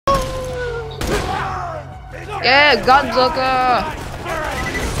Yeah, Gunzerker.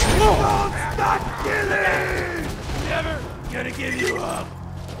 Stop killing! Never gonna give you up.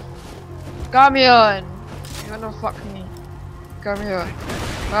 Come here. You wanna fuck me? Come here.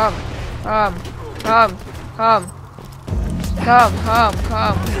 Come.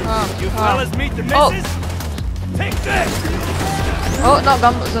 You fellas meet the missus? Take this! Oh, not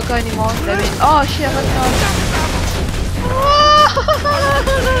Gunzerker anymore. Damn it. Oh shit, I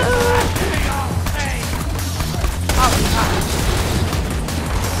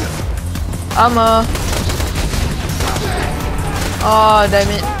Armor. Oh, damn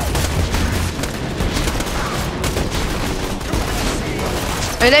it.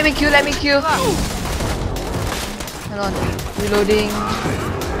 Wait, let me kill. Hold on. Reloading.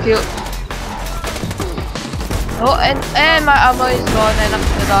 Kill. Oh, and my armor is gone and I'm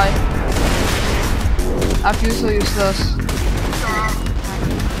gonna die. I feel so useless.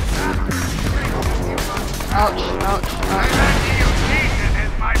 Ouch.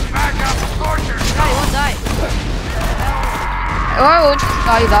 Guy, you won't die. Why won't this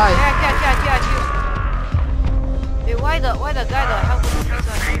guy die? Yeah. Hey, why the guy the help with this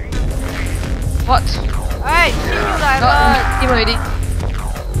one? What? Hey, shit you guys. Got team already.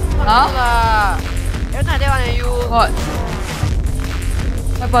 Huh? Every time they want you. What?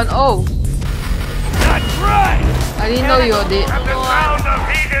 Happened? Oh. That's right! I didn't know you were dead. At the sound of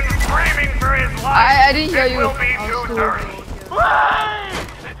Eden screaming for his life, I didn't hear you. will be I was too too- thirsty.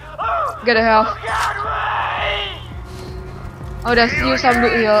 Get the hell. Oh, there's still some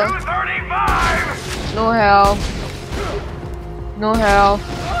loot here. 235! No health.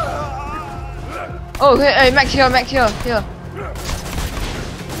 Oh, hey, Max here. Here.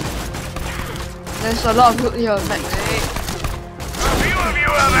 There's a lot of loot here, Max. A few of you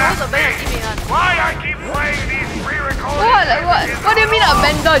have asked me why I keep playing these pre-recorded What do you mean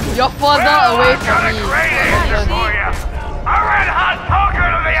abandoned? You're further away from me. A red hot poker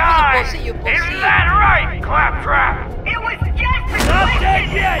to the eye! You pussy. Isn't that right, Claptrap? It was just a Not question, dead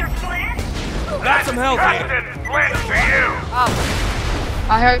yet. Mr. Flynn. Got some help here. Captain Flynn to you.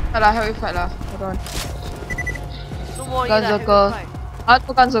 I heard you fight lah. Hold on. No more Gunzerker. No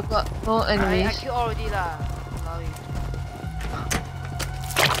Gunzerker. No I enemies. killed already lah.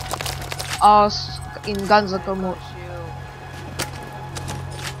 I was in Gunzerker mode.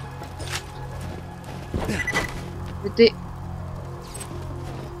 Wait.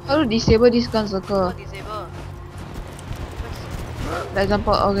 How to disable this Gunzerker? Disable. For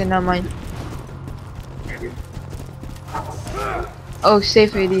example, okay, never mind. Oh,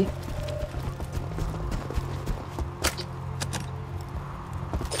 safe already.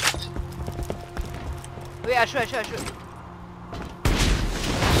 Wait, I shoot.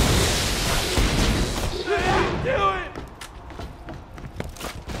 Do it!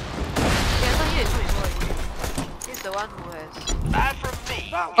 Yeah, not here, shoot before. He's the one who has.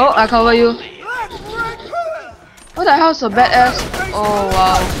 Oh, I cover you. What the hell's a badass? Oh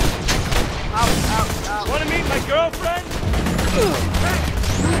wow. Ow. Wanna meet my girlfriend?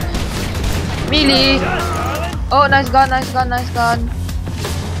 Melee. Oh, nice gun.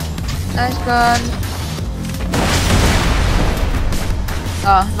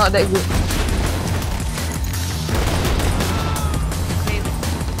 Ah, not that good.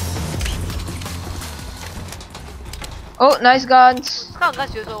 Oh, nice guns. This kind of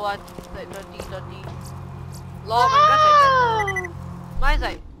guns you also want. Like dirty. Long guns like that. Mine's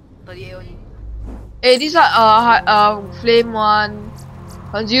like 38 only. Hey, these are flame one.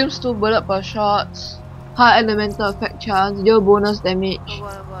 Consumes 2 bullet per shots. High elemental effect chance. 0 bonus damage. No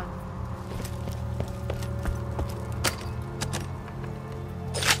one.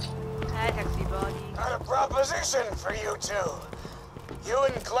 Hi, taxi body. Got a proposition for you two. You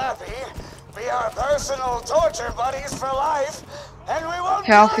and Clappy be our personal torture buddies for life, and we won't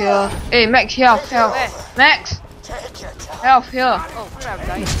Health kill here. ya. Hey, Max, health. Max, Take your time. health here. Oh, crap, I'm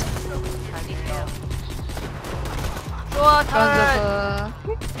dying. I need help. Throw a turret!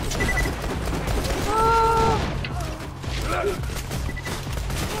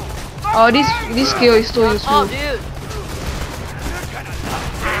 Oh, this skill is so useful. Oh, dude!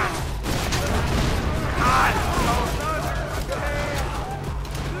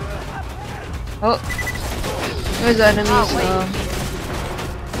 Oh, where's the enemies? Oh,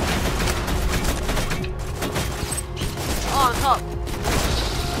 on top!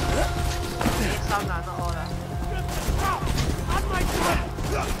 Some lah, not all lah.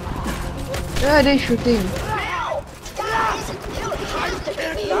 Where are they shooting? Guys, you have to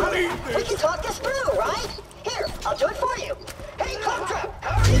beat me up. We can talk this through, right? Here, I'll do it for you. Hey, Claptrap,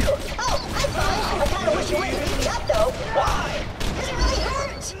 how are you? Oh, I'm fine. I kinda wish you wouldn't beat me up, though. Why? Because it really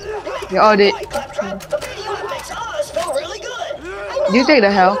hurts. They all dead. Claptrap, the video I made. Do you take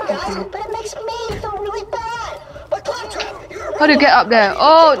the health? Guys, but it makes me feel really bad. But Claptrap, you're How do you get up there?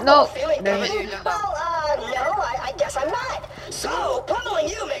 Oh no! Damn it. Well, no, I guess I'm not. So, pummeling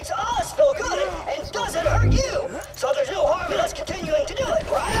you makes us feel good and doesn't hurt you. So there's no harm in us continuing to do it,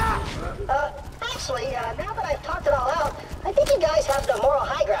 right? Actually, now that I've talked it all out, I think you guys have the moral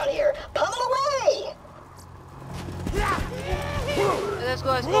high ground here. Pummel away! Let's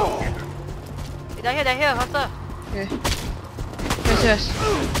go, let's go. Hey, they're here, Hunter. Okay. Yes.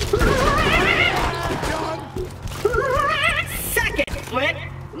 Suck it, Flint!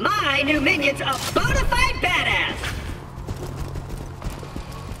 My new minion's a bona fide badass!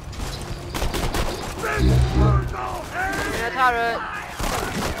 In a turret.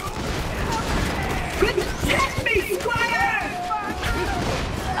 Protect me, Squire!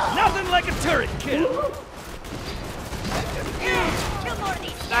 Nothing like a turret kill.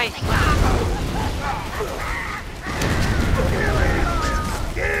 Nice.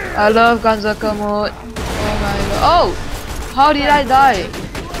 I love Ganzaka mode. Oh my god. Oh! How did I die?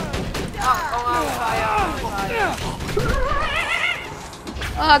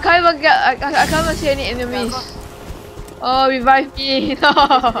 I can't even get. I can't even see any enemies. Oh, revive me! No.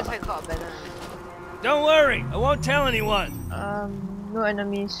 Don't worry, I won't tell anyone. No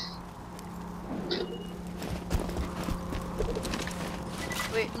enemies.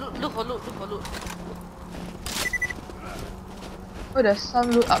 Wait, look for loot. Oh, there's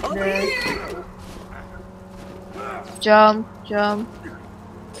some loot up there. Jump.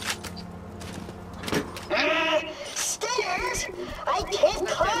 Stairs? I can't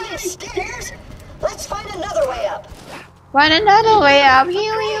climb stairs! Let's find another way up! Find another way up.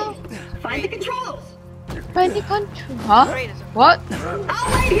 Here. Find the controls! Find the control. Huh? What?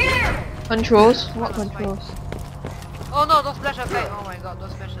 I'll wait here! Controls? What controls? Oh no, don't splash attack. Oh my god,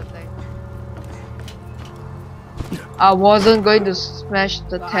 don't splash attack. I wasn't going to smash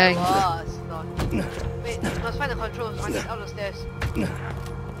the tank. I was not. Wait, must find the controls. I get out of the stairs.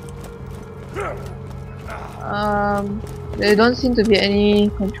 There don't seem to be any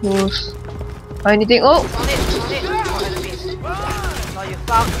controls or anything. Oh! Found it. Oh, enemies. Oh, you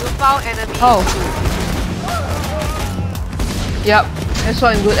found enemies. Oh. Yep, that's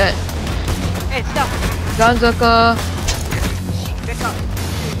what I'm good at. Hey, stop. Ganzaka. Back up.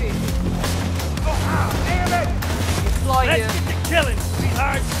 Deploy Let's here. get to killing,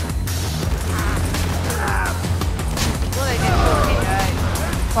 sweetheart. No, they can shoot me, right?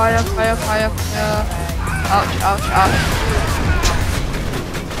 Fire. Ouch.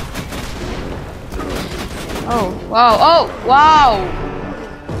 Oh, wow. Oh, Wow.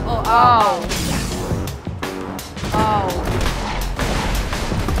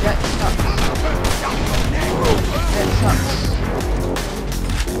 That sucks.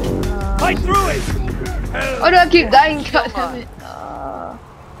 Fight through it. Why do I keep dying? God damn it.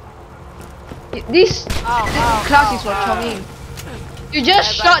 This class is for chonging. You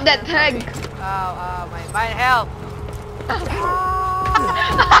just shot that tank. Ow, my help.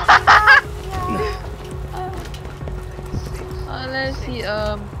 Let's see.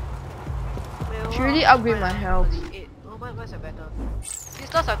 Should really upgrade my health. Oh, mine's are better.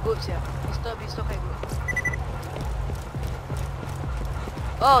 Pistols are good, yeah. Pistol quite good.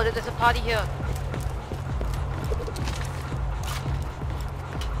 Oh, there's a party here.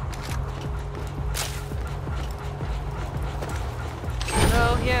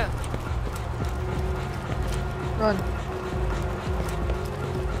 Hello, here. Run.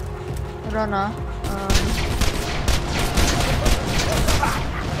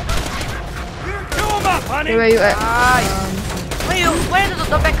 Chew 'em up, honey. Where are you at? Where do the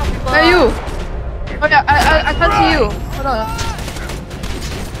backup people? Where are you? Oh yeah, I can't see you. Hold on.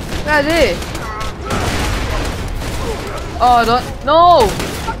 Where are they? Oh, don't. No!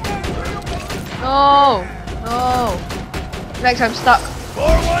 Max, I'm stuck.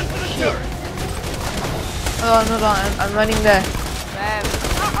 4-1 for the turret. Hold on. I'm running there. Bam.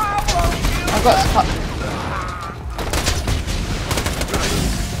 I got stuck.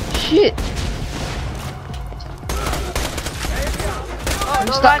 Shit. I'm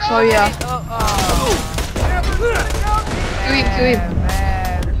stuck, sorry. Kill him.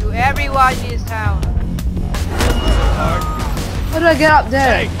 To everyone in this town. How do I get up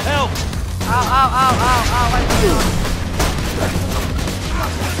there? Hey, help. Ow, what's going on?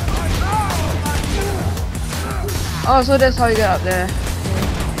 Oh, so that's how you get up there.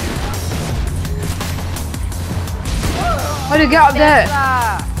 How do you get up there?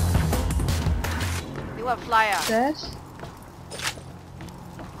 You want to fly ah? Stairs?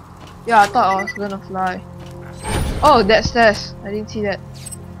 Yeah, I thought I was gonna fly. Oh, that's stairs. I didn't see that.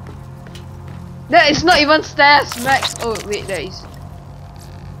 That is not even stairs, Max. Oh, wait, there is.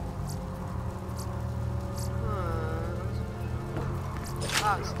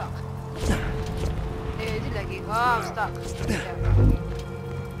 I'm stuck. Yeah.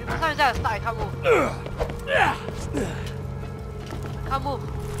 Because sometimes I'm stuck, I can't move. I can't move.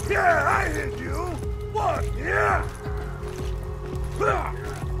 Yeah, I hit you. What? Yeah.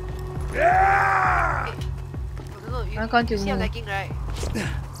 Yeah. Hey. No, you, Why can't you see I'm move? lagging, right?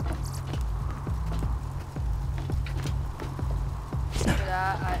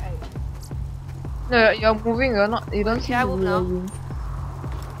 No, you're moving. You're not. You don't Can seem I to move be now? moving.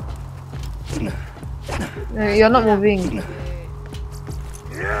 No, you're not moving.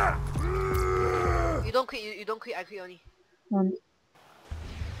 Yeah. You don't quit. You don't quit. I quit only.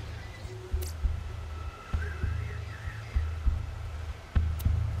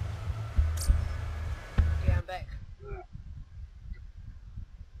 Okay, I'm back.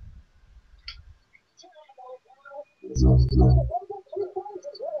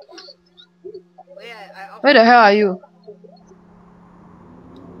 Oh yeah, I Where the hell are you?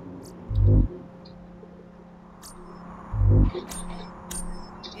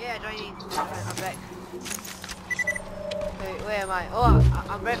 Yeah, joining. I'm back. Wait, where am I? Oh,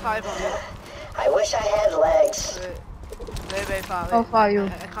 I'm very far away from you. I wish I had legs. Wait, very far away. How far are you?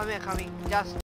 I'm coming. Just